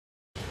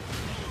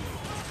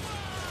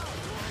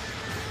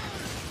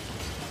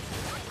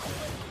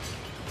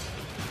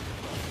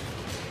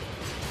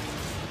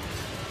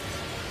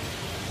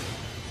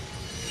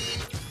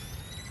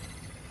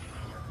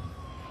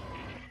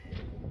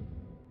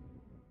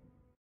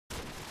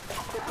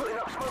They're putting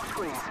up smoke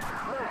screens.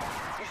 Man,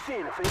 you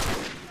seeing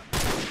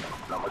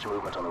anything? Not much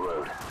movement on the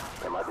road.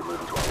 They might be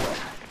moving to our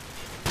west.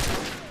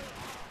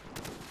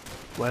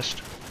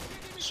 West.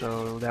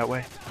 So that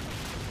way.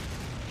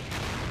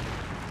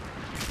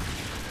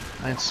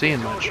 I ain't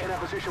seeing much. Get in our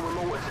position with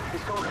Mortars.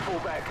 It's time to fall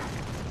back.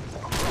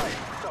 Right,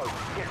 so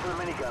get to the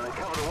minigun and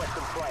cover the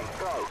western flank.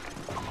 Go.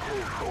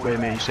 2, Wait a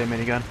minute, you say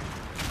minigun?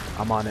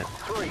 I'm on it.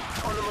 3,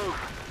 on the move.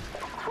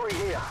 3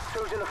 here.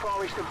 2's in the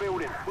far eastern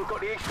building. We've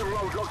got the eastern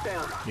road locked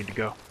down. Need to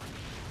go.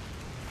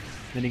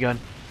 Minigun.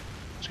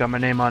 It's got my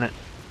name on it.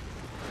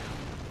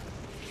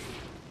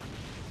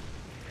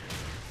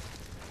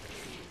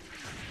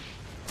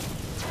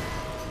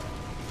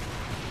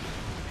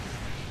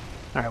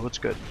 Alright, what's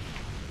good?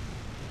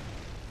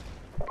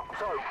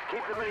 So,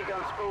 keep the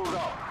minigun spooled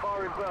up.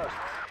 Fire in bursts.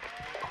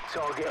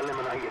 Target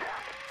eliminated.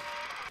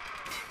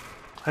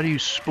 How do you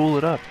spool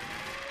it up?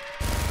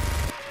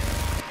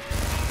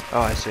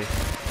 Oh, I see.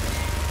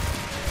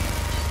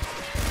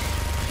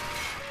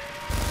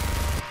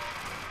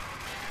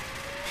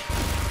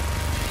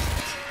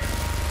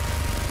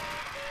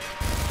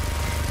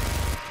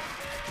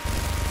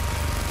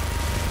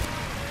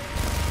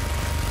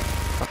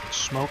 Fucking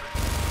smoke.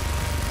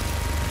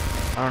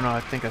 I don't know, I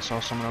think I saw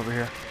someone over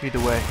here. Either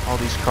way, all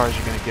these cars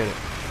are gonna get it.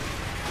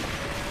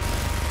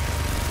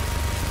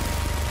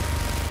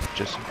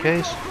 Just in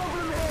case.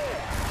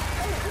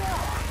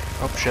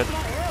 Oh shit.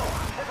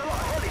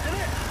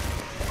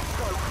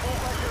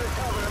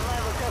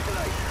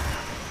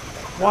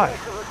 Why?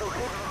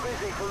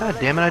 God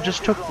damn it, I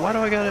just took... Why do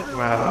I got it?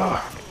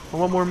 I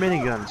want more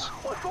miniguns.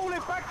 We're falling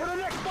back to the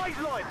next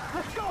baseline.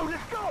 Let's go,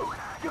 let's go.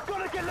 You've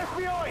got to get left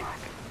behind.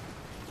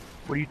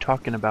 What are you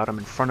talking about? I'm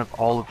in front of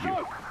all of you.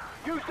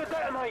 Use the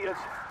detonators.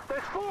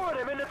 There's 4 of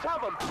them in the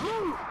tavern.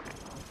 Move!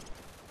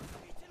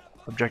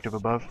 Objective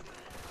above.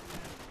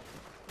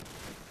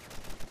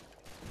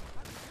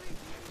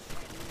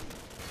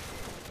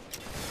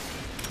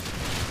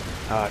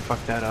 Ah, I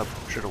fucked that up.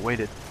 Should have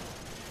waited.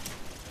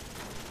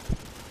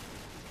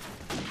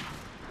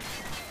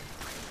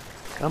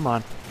 Come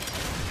on.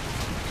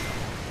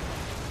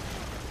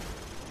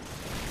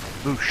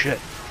 Ooh, shit.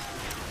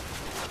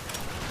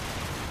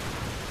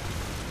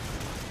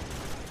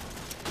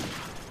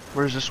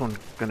 Where's this one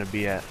gonna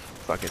be at?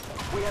 Fuck it.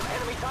 We have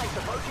enemy tanks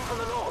approaching from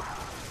the north.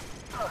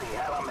 Bloody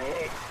hell, I'm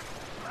hit.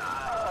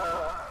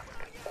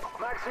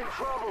 Mac's in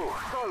trouble.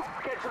 So,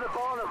 get to the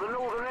barn at the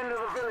northern end of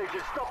the village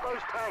and stop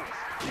those tanks.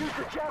 Use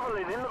the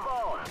javelin in the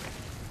barn.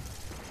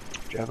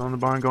 Javelin in the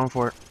barn, going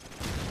for it.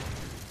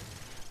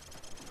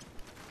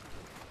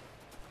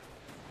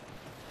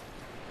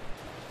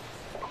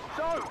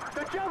 So,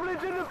 the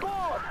javelin's in the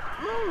barn.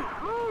 Move,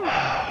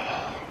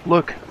 move.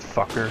 Look,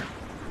 fucker.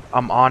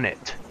 I'm on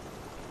it.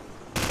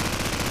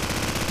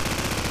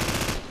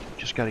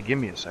 Just gotta give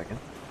me a second.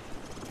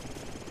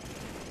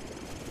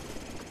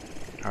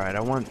 Alright,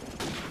 I'm gonna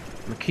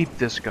keep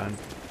this gun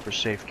for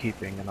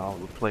safekeeping, and I'll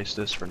replace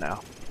this for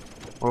now.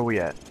 Where are we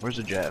at? Where's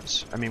the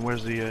Javs? I mean,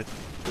 where's the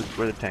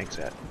where the tanks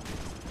at?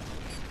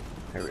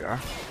 There we are.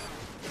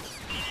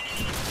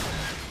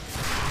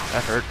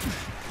 That hurt.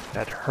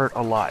 That hurt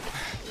a lot.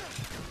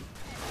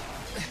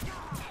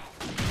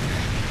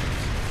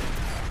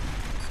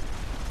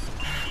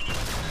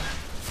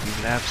 You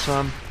can have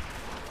some.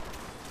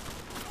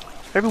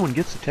 Everyone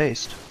gets a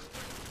taste.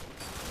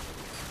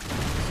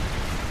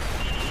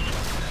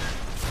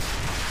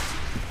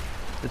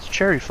 It's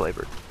cherry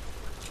flavored.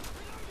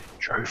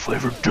 Cherry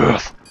flavored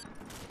death.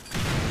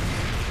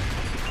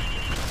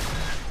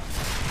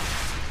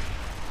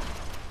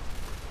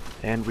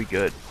 And we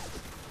good.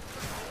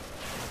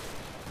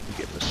 We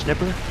get the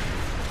snipper.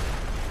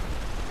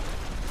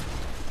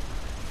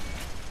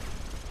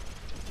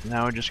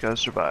 Now we just gotta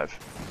survive.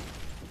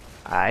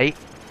 Aight.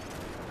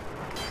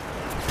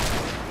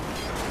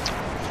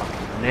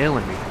 Fucking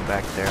nailing me from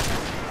back there.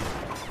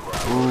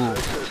 Ooh.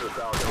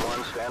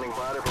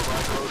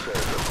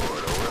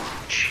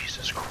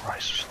 Jesus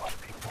Christ, there's a lot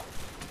of people.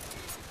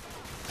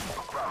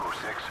 Bravo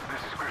 6,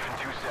 this is Griffin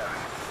 2-7.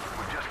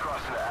 We've just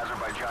crossed into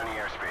Azerbaijani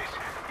airspace.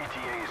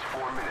 ETA is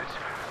 4 minutes.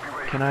 Be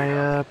ready. Can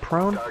I,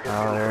 prone?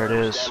 Oh, there it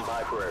is.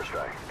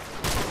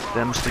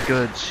 Them's the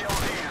goods.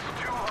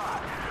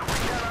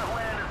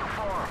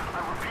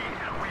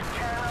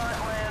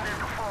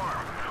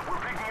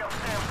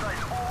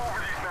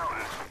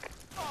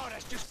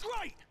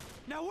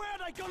 Now where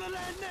are they gonna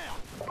land now?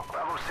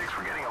 Bravo 6,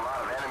 we're getting a lot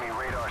of enemy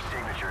radar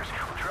signatures.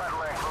 We'll try to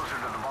land closer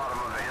to the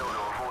bottom of the hill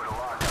to avoid a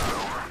lockdown,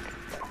 over.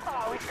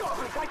 Oh, he's got to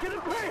be taking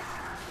a piss!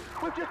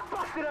 We've just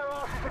busted our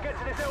asses to get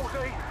to this LZ,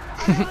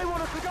 and now they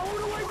want us to go all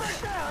the way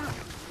back down!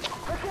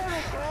 Forget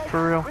it, Greg!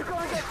 For real? We've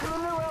got to get to the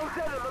new LZ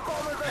at the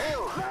bottom of the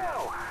hill,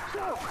 now!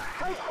 So,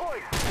 take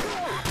point,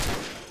 go!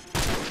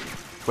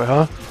 Wait,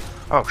 huh?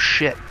 Oh,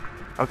 shit.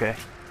 Okay.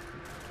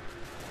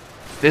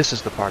 This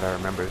is the part I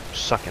remember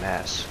sucking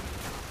ass.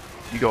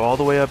 You go all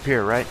the way up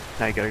here, right?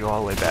 Now you gotta go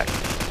all the way back.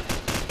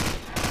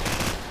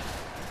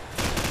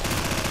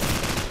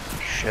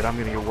 Shit, I'm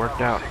gonna get worked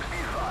out.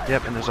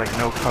 Yep, and there's like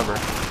no cover.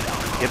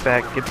 Get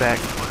back, get back,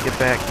 get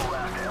back.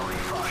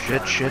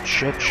 Shit, shit,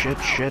 shit, shit,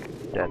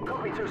 shit. Dead.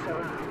 Copy 2-7.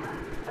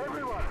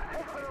 Everyone,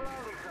 head for the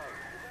landing zone.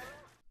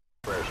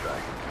 Flare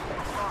strike.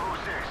 Bravo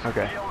 6.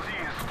 Okay. PLZ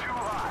is too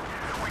hot.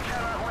 We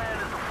cannot land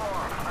at the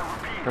farm. I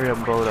repeat. Hurry up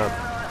and blow it up. We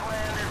cannot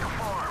land at the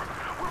farm.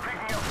 We're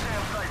picking up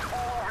SAM sites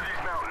all over these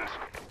mountains.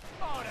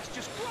 Oh, that's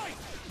just great.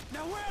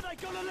 Now where are they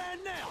gonna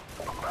land now?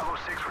 Bravo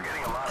 6, we're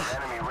getting a lot of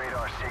enemy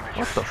radar signatures.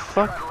 What the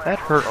fuck?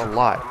 That hurt a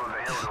lot.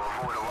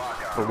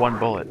 For one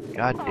bullet.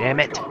 God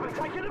damn it. We're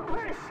taking a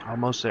piss.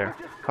 Almost there.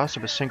 Cost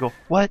of a single.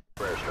 What?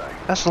 Flare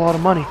strike. That's a lot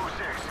of money. Bravo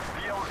 6,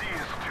 PLZ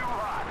is too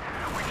hot.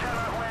 We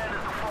cannot land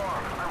at the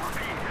farm. I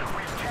repeat,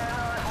 we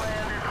cannot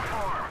land at the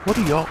farm. What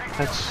are y'all?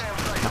 That's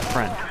my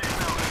friend.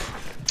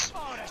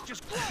 Oh, that's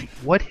just great.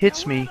 What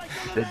hits me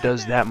that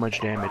does that much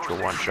damage for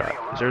one shot?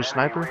 Is there a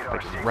sniper?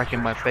 Like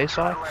wrecking my face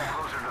off?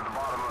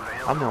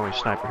 I'm the only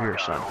sniper here,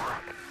 son.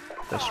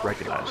 That's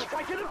recognized. We're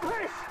taking a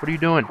piss. What are you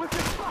doing? We've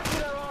just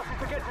busted our asses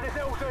to get to this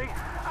LZ,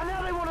 and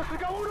now they want us to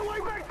go all the way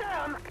back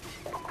down.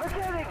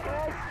 Forget it,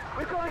 guys.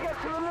 We've got to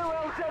get to the new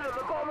LZ at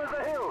the bottom of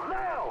the hill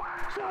now.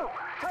 So,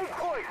 take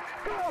point.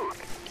 Go.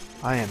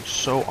 I am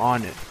so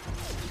on it.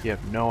 You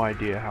have no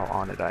idea how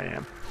on it I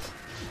am.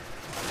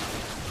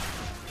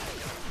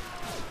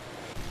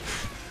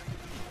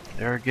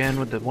 There again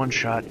with the one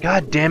shot.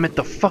 God damn it,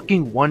 the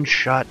fucking one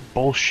shot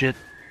bullshit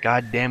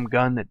goddamn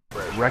gun that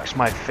wrecks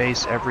my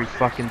face every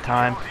fucking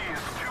time.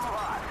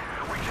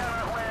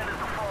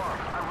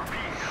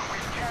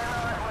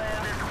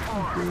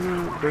 Now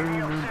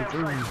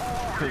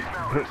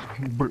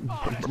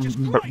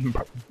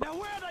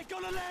where are they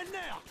gonna land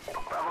now?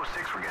 Bravo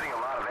 6, we're getting a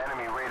lot of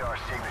enemy radar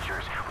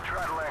signatures. We'll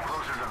try to land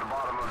closer to the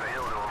bottom of the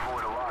hill to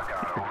avoid a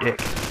lockout. Over.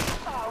 Dick.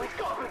 Oh, it's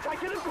got to be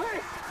taking a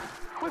piss.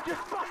 We've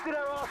just busted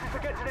our asses to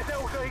get to this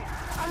LZ,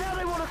 and now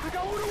they want us to go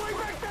all the way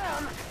back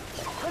down.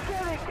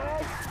 Forget it,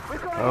 guys.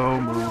 We've got to get to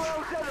the new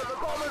LZ at the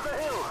bottom of the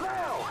hill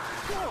now.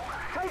 So,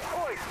 take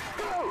point.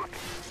 Go.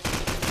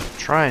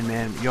 Trying,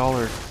 man. Y'all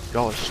are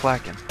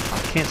slacking. I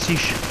can't see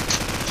shit.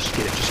 Just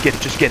get it. Just get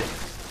it. Just get it.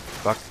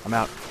 Fuck. I'm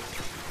out.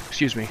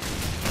 Excuse me.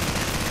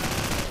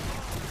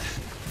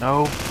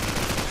 No.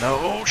 No.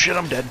 Oh shit.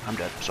 I'm dead. I'm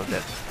dead. I'm so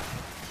dead.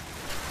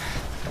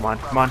 Come on.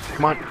 Come on.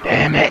 Come on.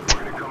 Damn it.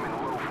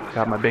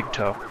 Got my big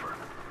toe.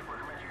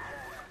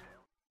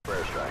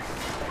 Flare strike.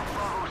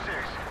 Bravo 6,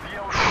 the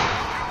LZ is too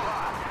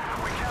hot.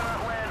 We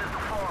cannot land at the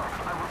farm.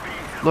 I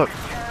repeat. Look.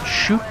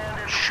 Shoot.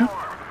 Shoot.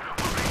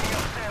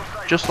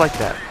 Just like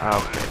that. Ah,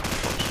 okay.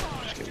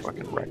 Just get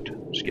fucking wrecked.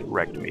 Just get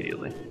wrecked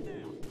immediately.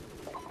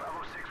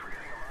 Bravo 6, we're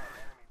getting a lot of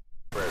enemy.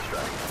 Flare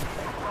strike.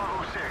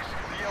 Bravo 6,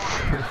 the LZ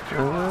is too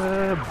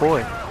hot.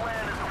 Boy. Land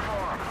at the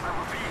farm. I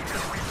repeat,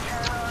 we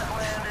cannot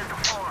land at the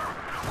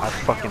farm. I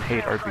fucking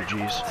hate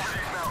RPGs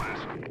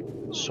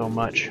so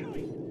much.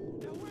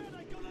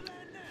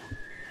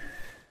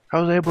 I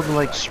was able to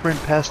like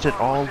sprint past it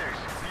all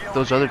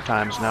those other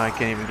times. Now I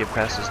can't even get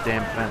past this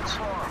damn fence.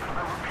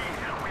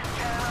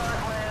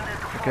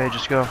 Okay,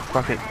 just go.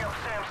 Fuck it.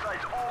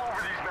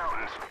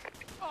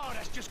 Oh,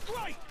 that's just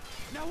great.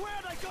 Now where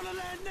are they gonna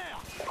land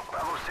now?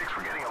 Bravo 6,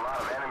 we're getting a lot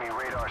of enemy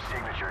radar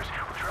signatures.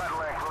 We'll try to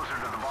land closer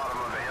to the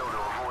bottom of the hill to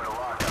avoid a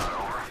lockout.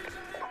 Over.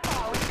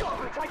 Oh, it's got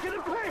to be taking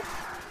a piss.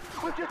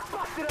 We've just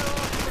busted our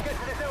asses to get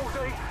to this LZ,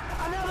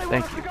 and now they want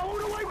Thank us you. to go all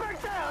the way back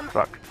down.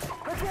 Fuck.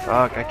 Forget it,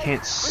 Fuck, I guys.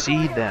 can't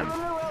see them. We've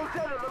got to get to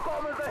the new LZ at the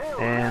bottom of the hill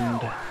And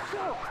now.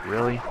 So,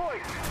 really? take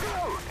point.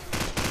 Go.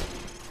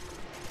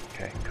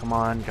 Okay, come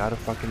on, gotta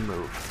fucking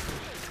move.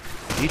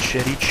 Eat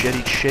shit, eat shit,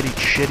 eat shit, eat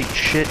shit, eat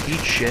shit, eat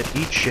shit,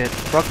 eat shit.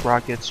 Fuck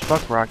rockets,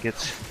 fuck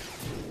rockets.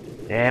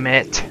 Damn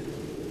it.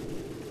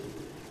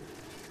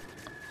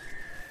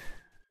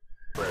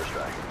 Flare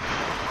strike.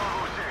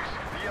 Bravo 6,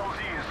 the LZ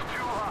is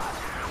too hot.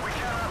 We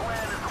cannot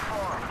land at the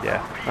farm.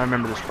 Yeah, I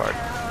remember this part.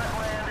 Cannot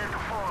land at the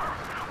farm.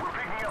 We're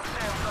picking up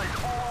SAM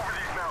sites all over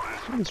these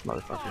mountains. Look at this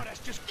motherfucker.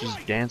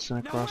 Just dancing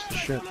across the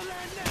ship. Bravo 6,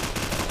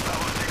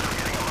 we're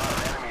getting a lot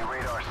of enemy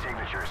radar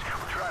signatures.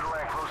 We'll try to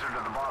land closer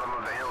to the bottom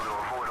of the hill to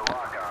avoid a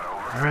lockout.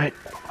 Over. Alright.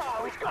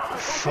 Oh, it's got to be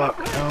Fuck,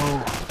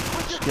 no.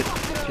 Just get the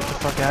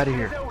fuck out of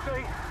here. And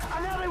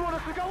now they want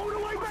us to go all the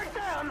way back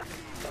down.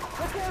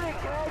 Forget it,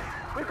 guys.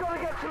 We've got to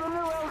get to the new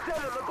LZ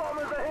at the bottom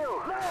of the hill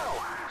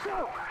now.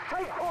 So,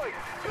 take point.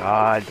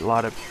 God, a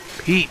lot of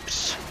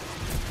peeps.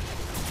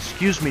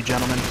 Excuse me,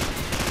 gentlemen.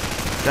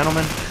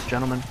 Gentlemen,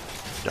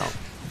 don't.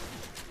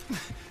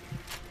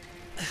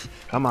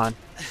 Come on.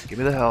 Give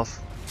me the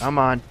health. Come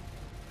on.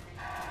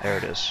 There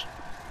it is.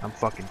 I'm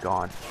fucking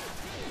gone.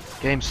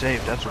 Game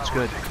saved, that's what's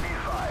good. Be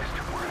advised,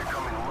 we're gonna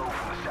come in low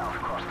from the south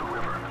across the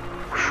river.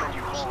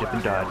 Just dip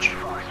and dodge.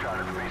 Foxtrot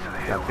at the base of the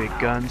hill. Got big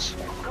guns.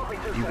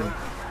 Even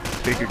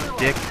bigger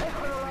dick.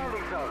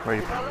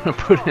 Ready to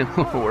put in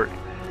the work.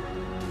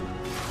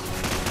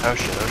 Oh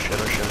shit, oh shit,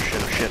 oh shit, oh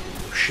shit, oh shit.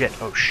 Oh shit,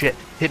 oh shit.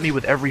 Hit me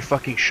with every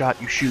fucking shot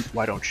you shoot.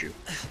 Why don't you?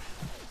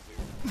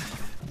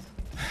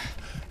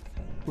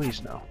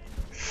 Please no.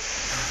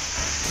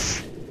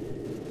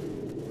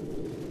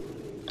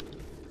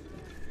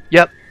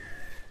 Yep.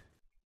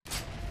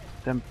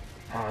 Them.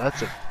 Oh,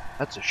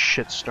 that's a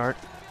shit start.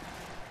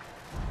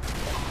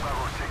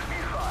 Bravo 6, be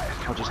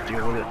advised. I'll just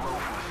deal with it. Low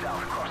from the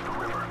south across the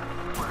river.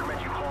 Recommend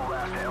you haul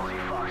ass to LZ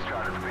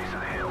Foxtrot at the base of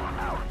the hill.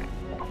 Out.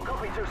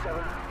 Copy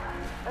 2-7.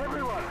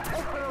 Everyone,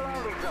 head for the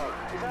landing zone.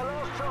 It's our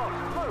last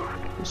chance.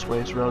 Move. This way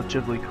is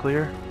relatively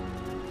clear.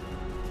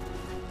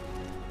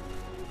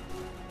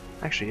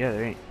 Actually, yeah,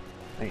 there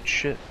ain't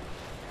shit.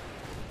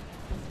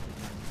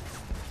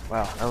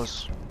 Wow, that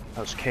was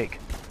cake.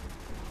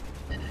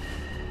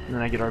 And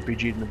then I get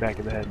RPG'd in the back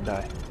of the head and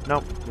die.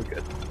 Nope, we're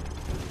good.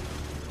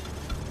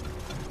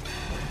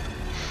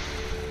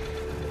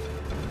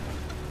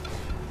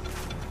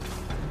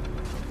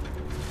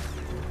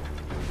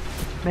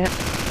 Man.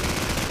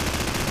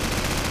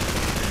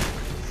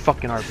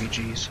 Fucking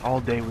RPGs.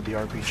 All day with the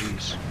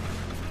RPGs.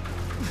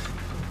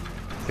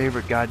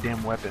 Favorite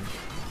goddamn weapon.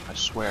 I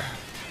swear.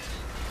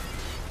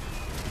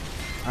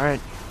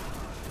 Alright.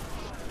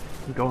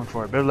 I'm going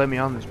for it. Better let me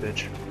on this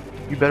bitch.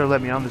 You better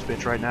let me on this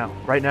bitch right now.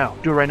 Right now.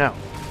 Do it right now.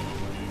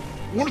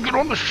 I wanna get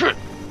on the shit!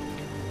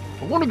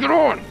 I wanna get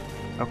on!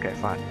 Okay,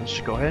 fine. Let's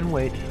just go ahead and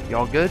wait.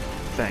 Y'all good?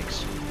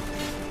 Thanks.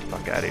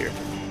 Fuck out of here.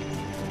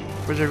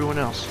 Where's everyone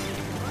else?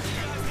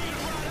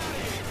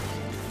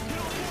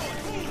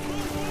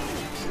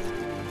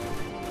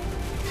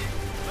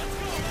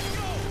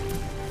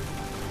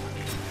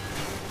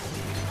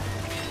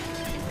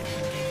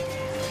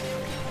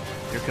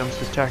 Here comes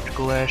the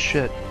tactical ass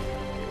shit.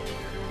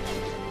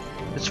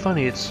 It's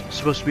funny, it's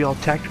supposed to be all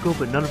tactical,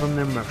 but none of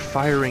them are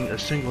firing a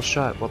single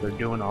shot while they're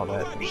doing all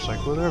that. I'm just like,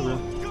 whatever.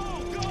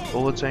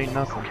 Bullets ain't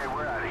nothing. Okay,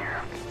 we're out of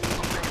here.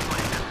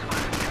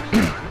 We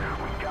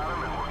got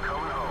him and we're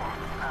coming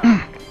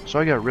home. So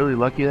I got really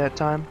lucky that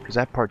time, because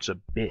that part's a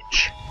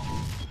bitch.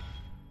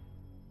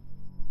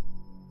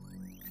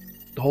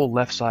 The whole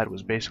left side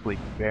was basically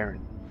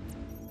barren.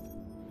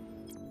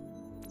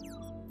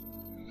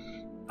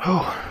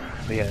 Oh,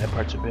 but yeah, that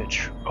part's a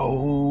bitch.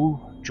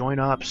 Oh, join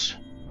ops.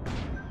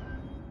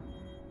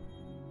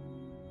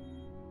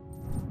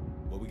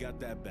 Well, we got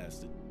that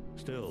bastard.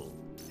 Still,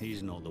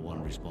 he's not the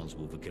one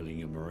responsible for killing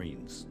your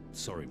Marines.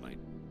 Sorry, mate.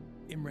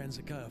 Imran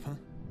Zakhaev, huh?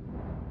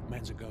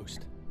 Man's a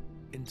ghost.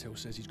 Intel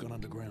says he's gone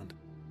underground.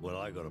 Well,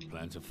 I got a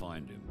plan to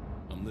find him.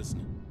 I'm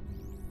listening.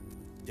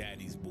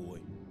 Daddy's boy.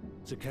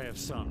 Zakhaev's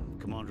son,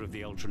 commander of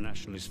the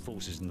ultra-nationalist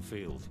forces in the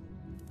field.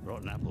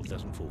 Rotten apple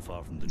doesn't fall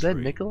far from the Is that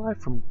tree. Nikolai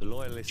from The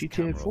loyalist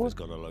GTA 4? has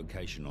got a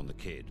location on the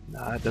kid.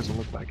 Nah, it doesn't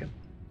look like him.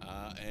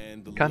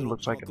 And the Kinda little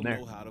looks like him fucker there.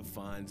 know how to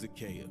find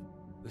Zakhaev.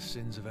 The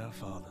sins of our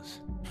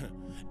fathers.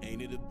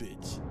 Ain't it a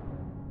bitch?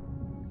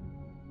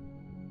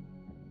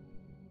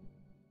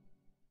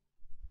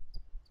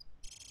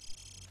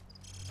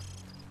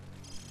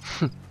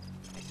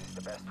 This is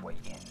the best way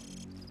in.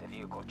 The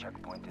vehicle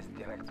checkpoint is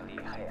directly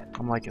ahead.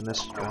 I'm liking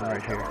this gun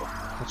right here.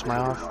 That's my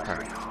off?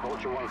 Alright.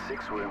 Vulture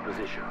 1-6, we're in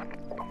position.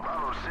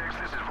 Bravo 6,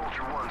 this is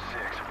Vulture 1-6.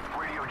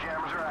 Radio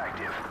jammers are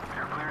active.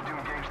 You're cleared to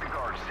engage the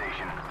guard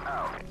station.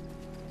 Out.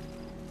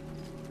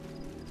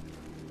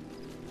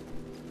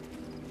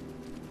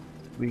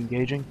 We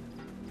engaging?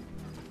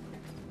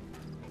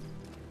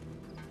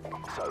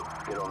 So,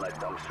 get on that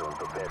dumpster and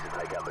prepare to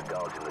take out the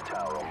guards in the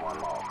tower on my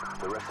mark.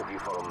 The rest of you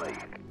follow me.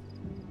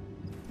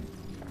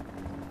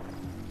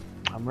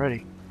 I'm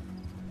ready.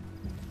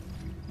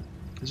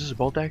 Is this a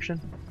bolt action?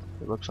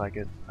 It looks like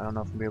it. I don't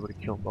know if I'm gonna be able to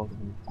kill both of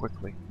them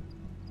quickly.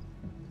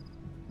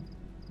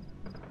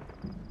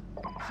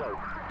 So,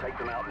 take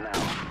them out now.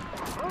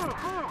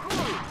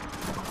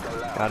 Go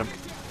loud. Got him.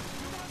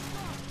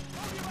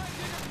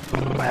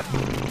 Whap.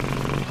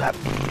 Whap.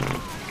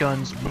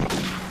 Guns.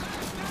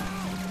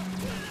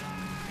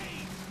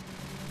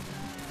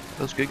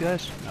 Those good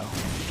guys? No.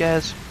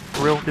 Guys,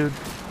 for real, dude.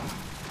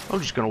 I'm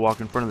just gonna walk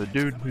in front of the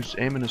dude who's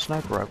aiming a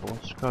sniper rifle.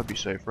 It's gotta be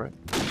safe, right?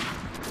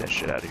 Get that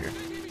shit out of here.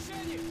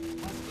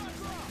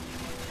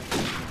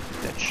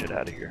 Get that shit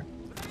out of here.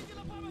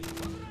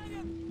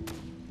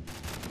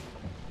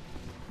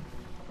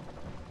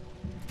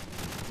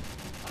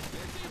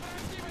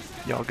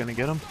 Y'all gonna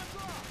get him?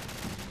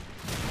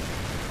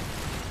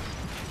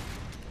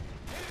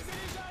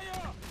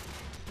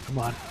 Come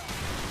on.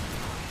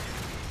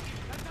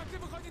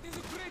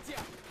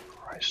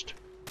 Christ.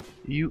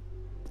 You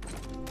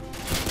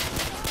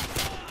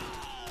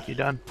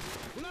done?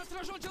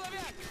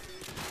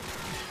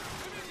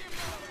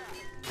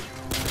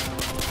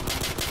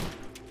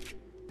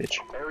 Bitch.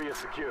 Area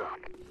secure.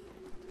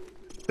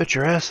 Bet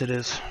your ass it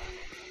is.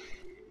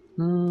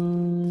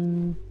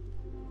 I'm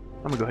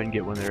gonna go ahead and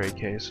get one of their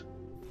AKs.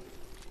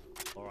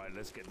 Alright,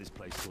 let's get this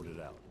place sorted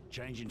out.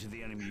 Change into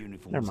the enemy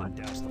uniforms Never mind.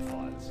 and douse the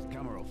fires.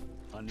 Camera off.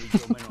 I need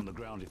your men on the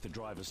ground if the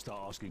drivers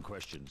start asking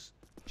questions.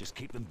 Just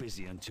keep them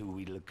busy until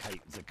we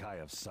locate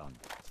Zakhaev's son.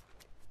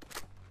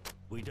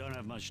 We don't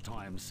have much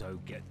time, so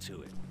get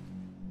to it.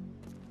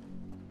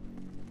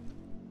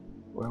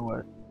 Where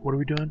what? What are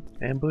we doing?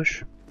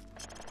 Ambush?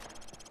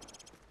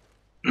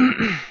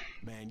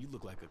 Man, you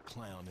look like a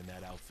clown in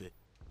that outfit.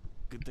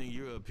 Good thing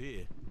you're up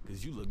here,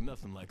 because you look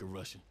nothing like a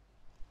Russian.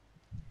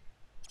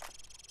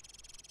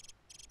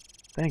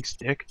 Thanks,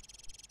 Dick.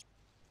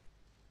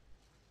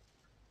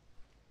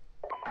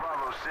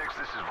 Bravo 6,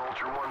 this is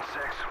Vulture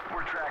 1-6.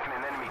 We're tracking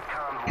an enemy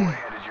convoy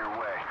headed your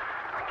way.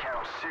 I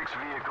count 6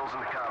 vehicles in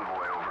the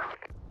convoy, over.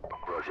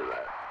 Roger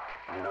that.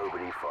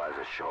 Nobody fires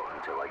a shot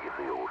until I give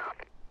the order.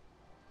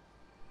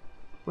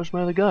 Where's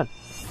my other gun?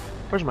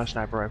 Where's my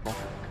sniper rifle?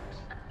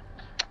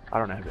 I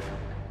don't have it.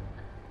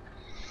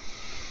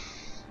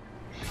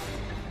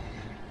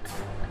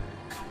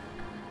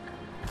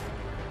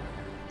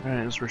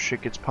 Alright, this is where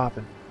shit gets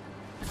popping.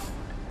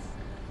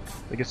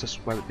 I guess that's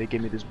why they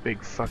gave me this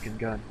big fucking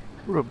gun.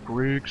 What up,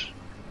 Briggs?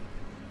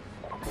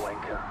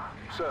 Wanker.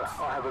 Sir,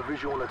 I have a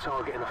visual on a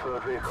target in the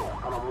third vehicle,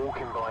 and I'm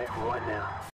walking by it right now.